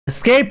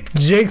Escape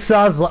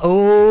Jigsaw's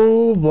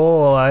oh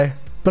boy.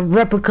 The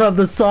replica of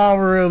the saw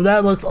room.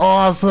 That looks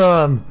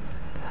awesome.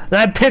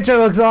 That picture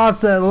looks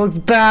awesome. It looks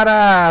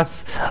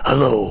badass.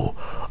 Hello.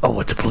 I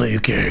want to play a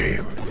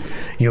game.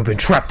 You've been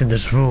trapped in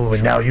this room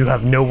and now you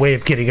have no way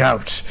of getting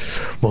out.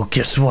 Well,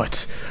 guess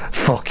what?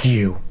 Fuck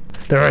you.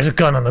 There is a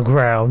gun on the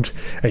ground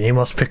and you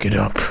must pick it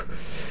up.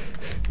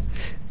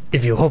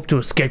 If you hope to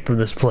escape from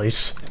this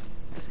place,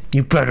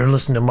 you better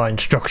listen to my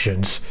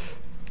instructions.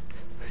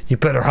 You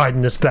better hide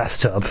in this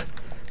bathtub.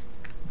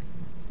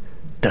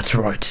 That's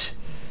right.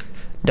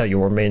 Now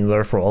you remain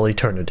there for all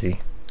eternity.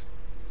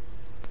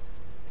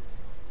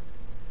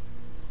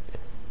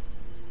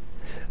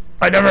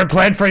 I never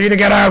planned for you to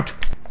get out!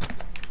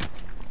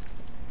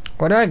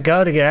 Where do I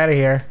go to get out of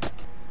here?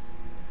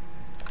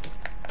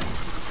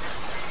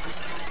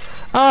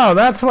 Oh,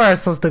 that's where I'm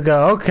supposed to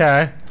go.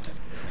 Okay.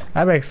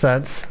 That makes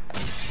sense.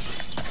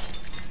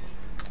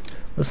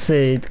 Let's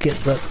see. Get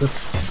this.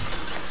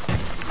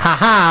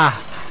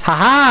 Haha!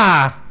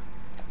 Haha!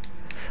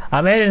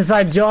 I'm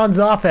inside John's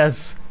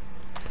office.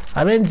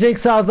 I'm in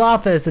Jigsaw's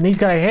office and he's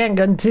got a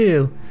handgun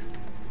too.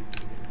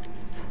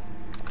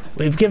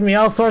 We've given me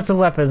all sorts of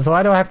weapons, so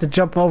why do I have to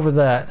jump over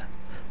that?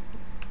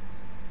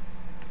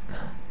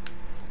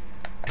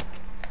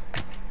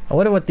 I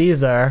wonder what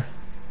these are.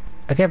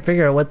 I can't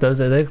figure out what those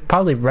are. They're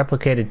probably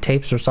replicated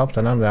tapes or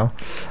something. I don't know.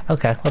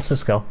 Okay, let's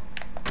just go.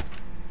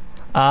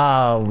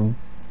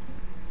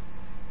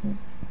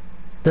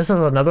 This is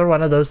another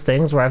one of those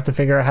things where I have to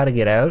figure out how to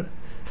get out.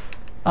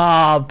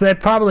 They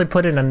probably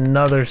put in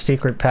another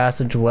secret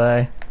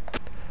passageway.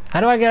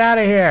 How do I get out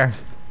of here?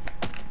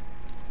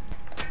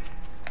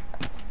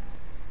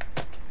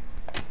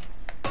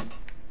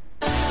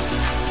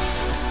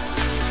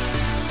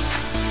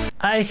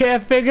 I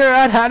can't figure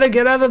out how to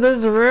get out of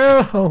this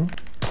room.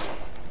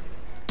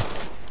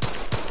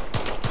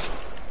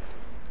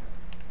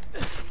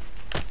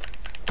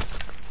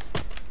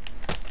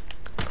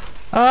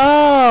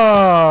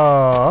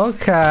 Oh,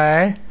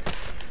 okay.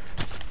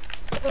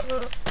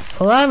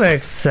 Well, that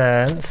makes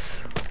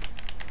sense.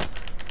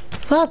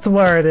 That's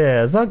where it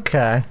is.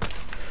 Okay,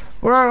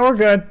 we're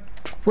good.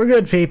 We're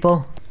good,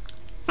 people.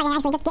 I can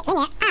actually just get in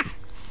there. Ah,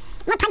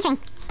 more punching.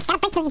 Gotta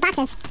break these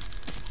boxes.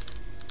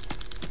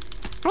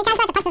 How many times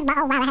do I have to punch this box?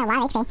 Oh wow, I have a lot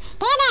of HP.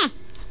 Get in there!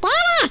 Get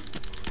in there!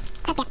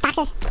 Okay,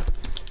 boxes.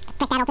 Let's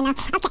break that open now.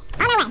 Okay,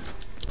 on our way.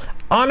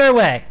 On our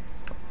way.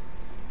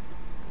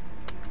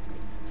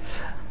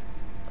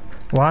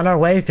 We're on our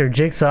way through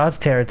Jigsaw's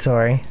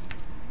territory.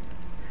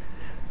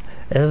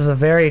 This is a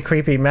very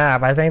creepy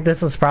map. I think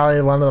this is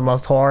probably one of the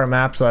most horror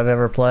maps I've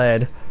ever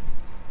played.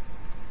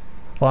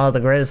 One of the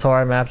greatest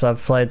horror maps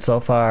I've played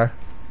so far.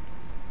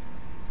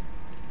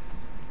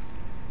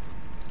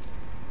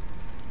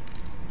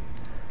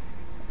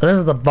 This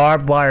is the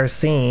barbed wire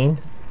scene.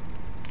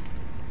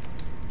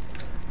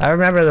 I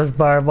remember this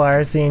barbed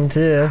wire scene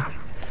too.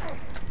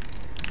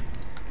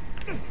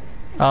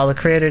 Oh, the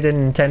creator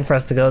didn't intend for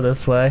us to go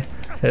this way.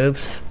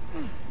 Oops.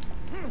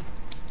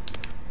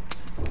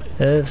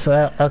 Oops,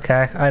 well,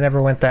 okay. I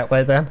never went that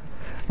way then.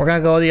 We're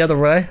gonna go the other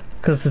way,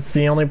 because it's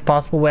the only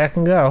possible way I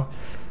can go.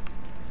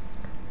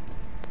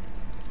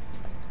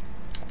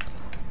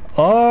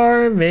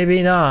 Or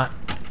maybe not.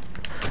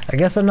 I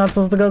guess I'm not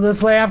supposed to go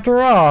this way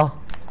after all.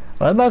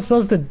 What am I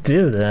supposed to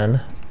do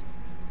then?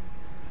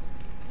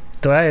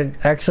 Do I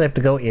actually have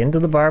to go into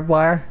the barbed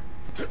wire?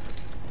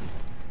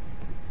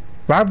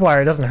 Barbed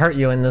wire doesn't hurt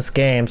you in this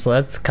game, so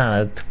that's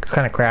kind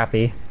of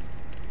crappy.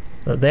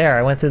 But there,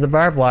 I went through the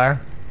barbed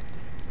wire.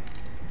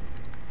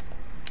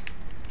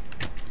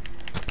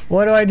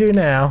 What do I do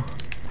now?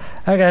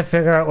 I gotta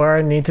figure out where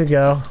I need to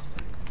go.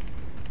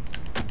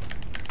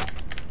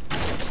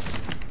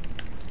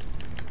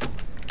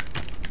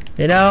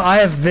 You know, I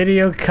have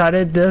video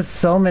cutted this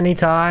so many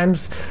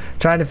times,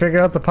 trying to figure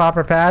out the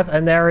proper path,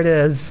 and there it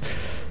is.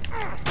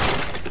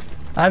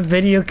 I've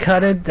video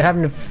cutted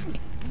having to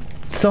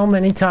so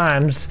many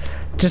times,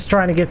 just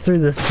trying to get through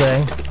this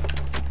thing.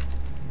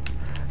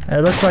 And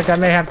it looks like I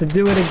may have to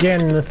do it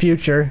again in the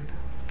future.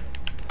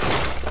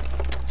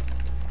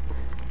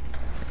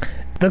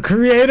 The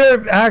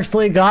creator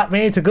actually got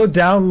me to go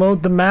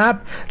download the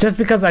map just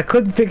because I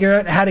couldn't figure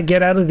out how to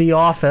get out of the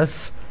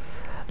office.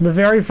 The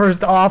very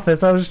first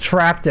office I was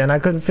trapped in. I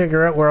couldn't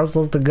figure out where I was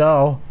supposed to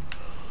go.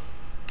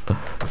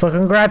 So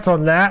congrats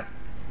on that.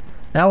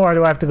 Now where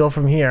do I have to go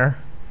from here?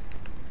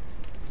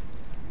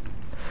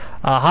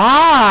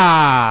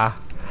 Aha!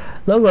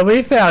 Look what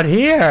we found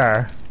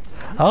here.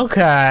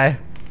 Okay.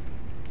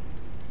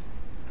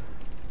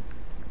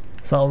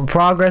 Some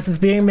progress is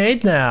being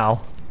made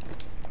now.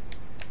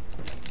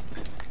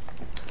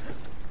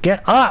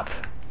 Get up!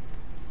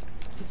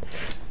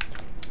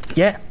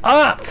 Get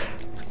up!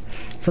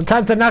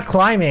 Sometimes they're not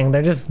climbing,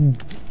 they're just...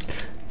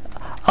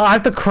 Oh, I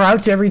have to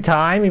crouch every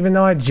time, even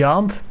though I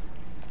jump?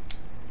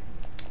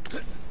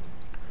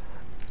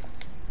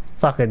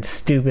 Fucking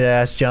stupid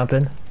ass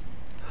jumping.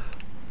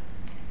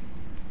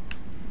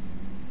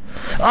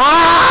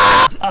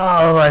 Ah!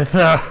 Oh, my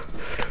throat.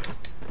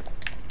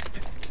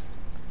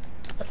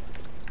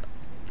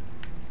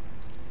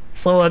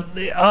 So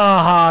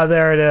aha,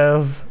 there it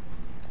is.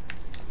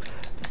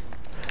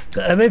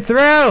 Let me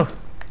through!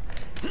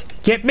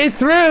 Get me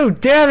through!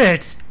 Damn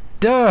it!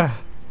 Duh!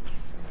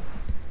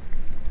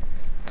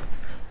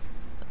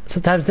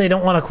 Sometimes they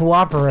don't want to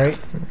cooperate.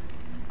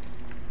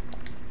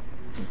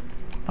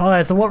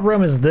 Alright, so what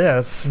room is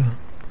this?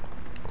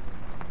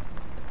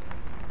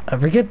 I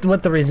forget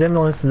what the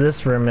resemblance to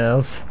this room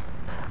is.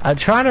 I'm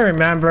trying to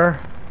remember.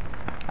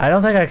 I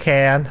don't think I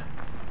can.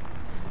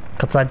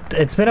 Cause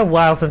it's been a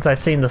while since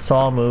I've seen the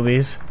Saw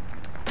movies.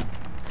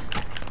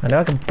 I know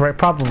I can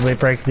probably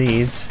break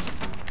these.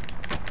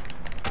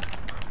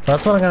 So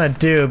that's what I'm gonna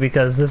do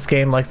because this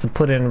game likes to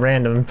put in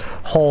random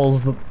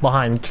holes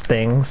behind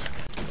things.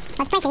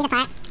 Let's break these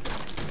apart.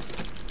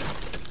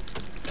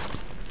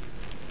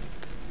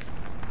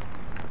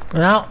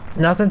 No,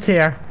 nothing's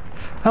here.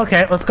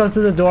 Okay, let's go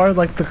through the door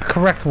like the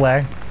correct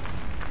way.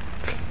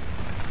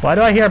 Why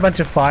do I hear a bunch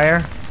of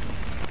fire?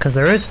 Because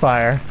there is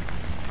fire.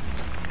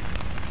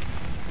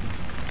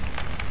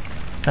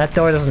 That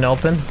door doesn't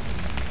open.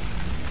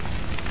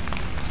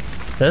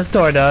 This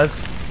door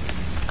does.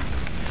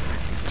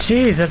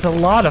 Jeez, that's a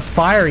lot of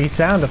fiery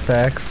sound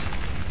effects.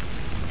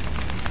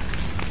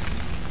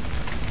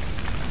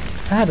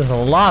 That is a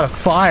lot of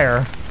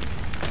fire.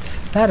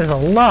 That is a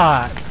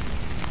lot.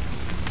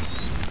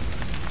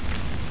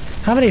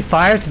 How many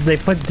fires did they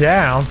put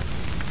down?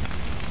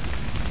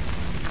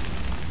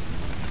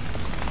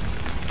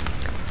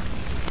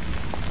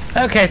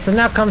 Okay, so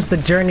now comes the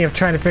journey of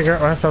trying to figure out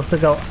where I'm supposed to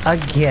go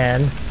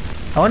again.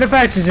 I wonder if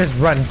I should just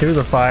run through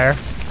the fire.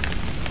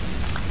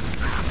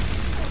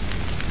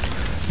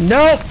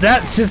 Nope,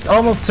 that's just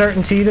almost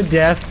certainty to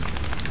death.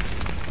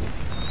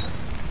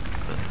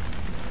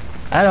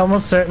 That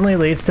almost certainly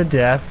leads to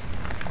death.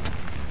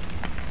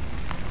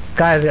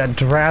 Guy's gonna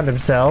drown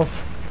himself.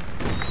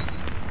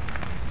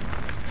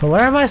 So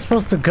where am I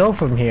supposed to go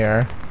from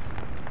here?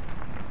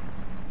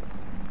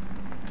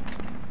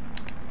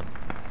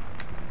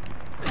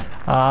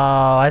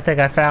 Oh, I think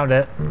I found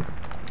it.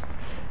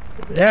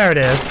 There it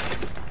is.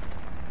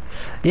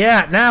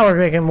 Yeah, now we're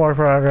making more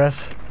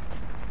progress.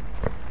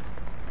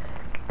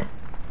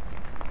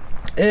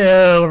 Ew,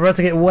 we're about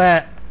to get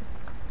wet.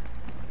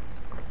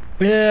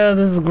 Ew,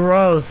 this is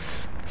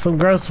gross. Some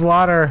gross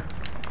water.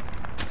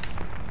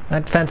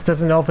 That fence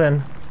doesn't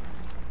open.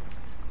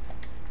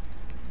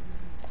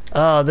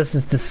 Oh, this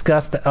is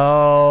disgusting.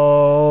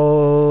 Oh,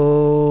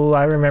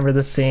 I remember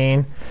this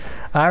scene.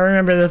 I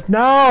remember this.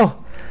 No!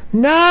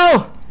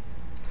 No!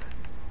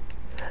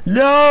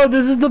 No,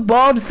 this is the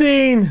bomb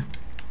scene!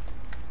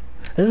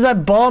 This is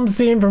that bomb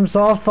scene from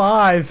Saw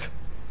 5.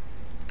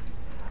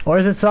 Or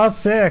is it Saw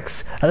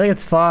 6? I think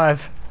it's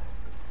 5.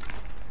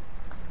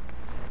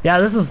 Yeah,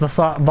 this is the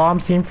bomb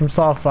scene from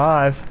Saw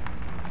 5.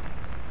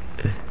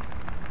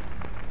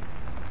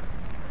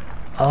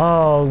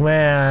 Oh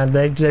man,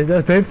 they've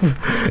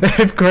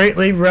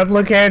greatly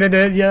replicated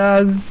it,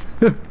 yes!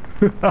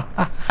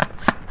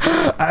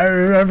 I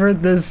remember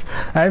this.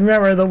 I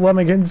remember the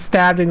woman getting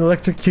stabbed and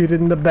electrocuted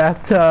in the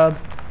bathtub.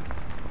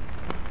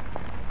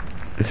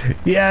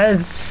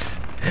 Yes!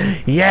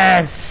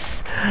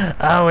 Yes!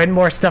 Oh, and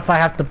more stuff I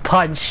have to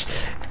punch.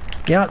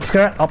 You know what,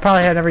 screw it. I'll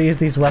probably never use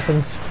these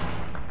weapons.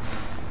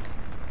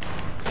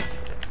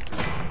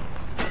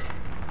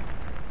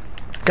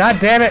 God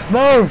damn it,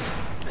 move!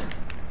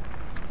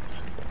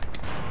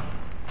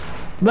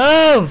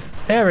 Move!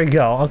 There we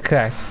go,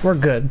 okay, we're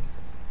good.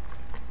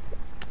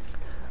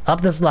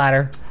 Up this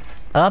ladder.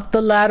 Up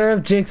the ladder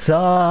of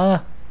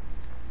Jigsaw.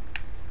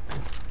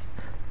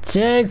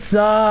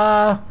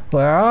 Jigsaw,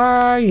 where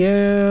are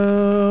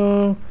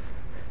you?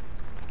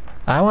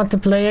 I want to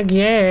play a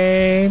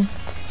game.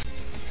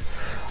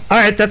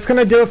 Alright, that's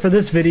gonna do it for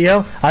this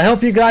video. I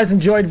hope you guys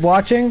enjoyed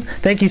watching.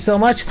 Thank you so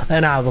much,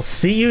 and I will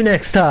see you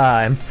next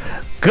time.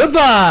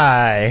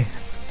 Goodbye!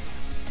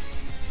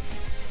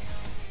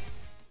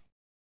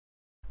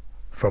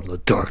 From the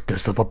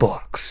darkness of a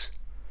box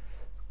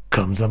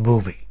comes a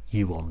movie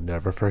you will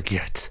never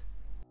forget.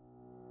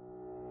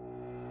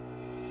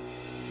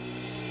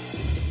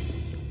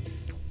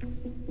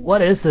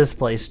 What is this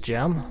place,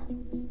 Jim?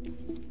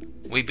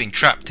 We've been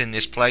trapped in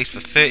this place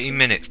for 30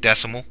 minutes,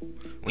 Decimal.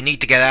 We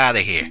need to get out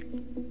of here.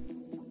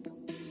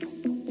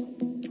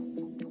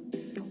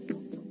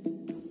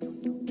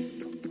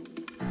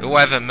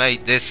 Whoever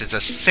made this is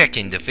a sick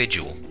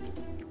individual.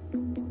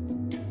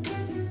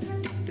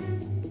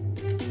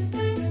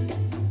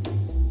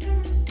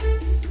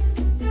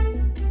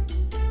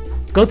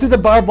 Go through the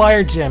barbed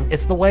wire, Jim.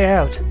 It's the way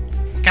out.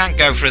 Can't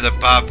go through the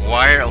barbed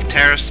wire, it'll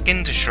tear our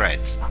skin to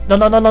shreds. No.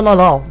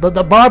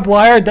 The barbed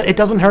wire, it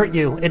doesn't hurt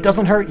you. It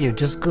doesn't hurt you.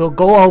 Just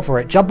go over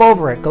it. Jump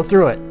over it. Go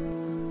through it.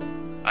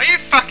 Are you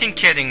fucking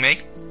kidding me?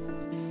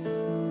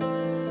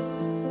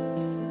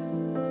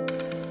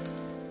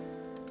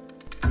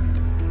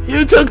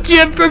 You took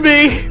Jim from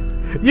me!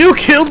 You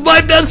killed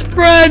my best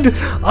friend!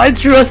 I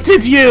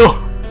trusted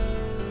you!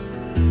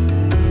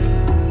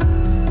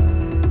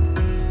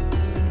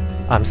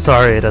 I'm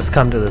sorry it has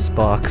come to this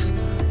box,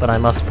 but I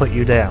must put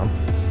you down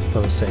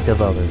for the sake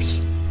of others.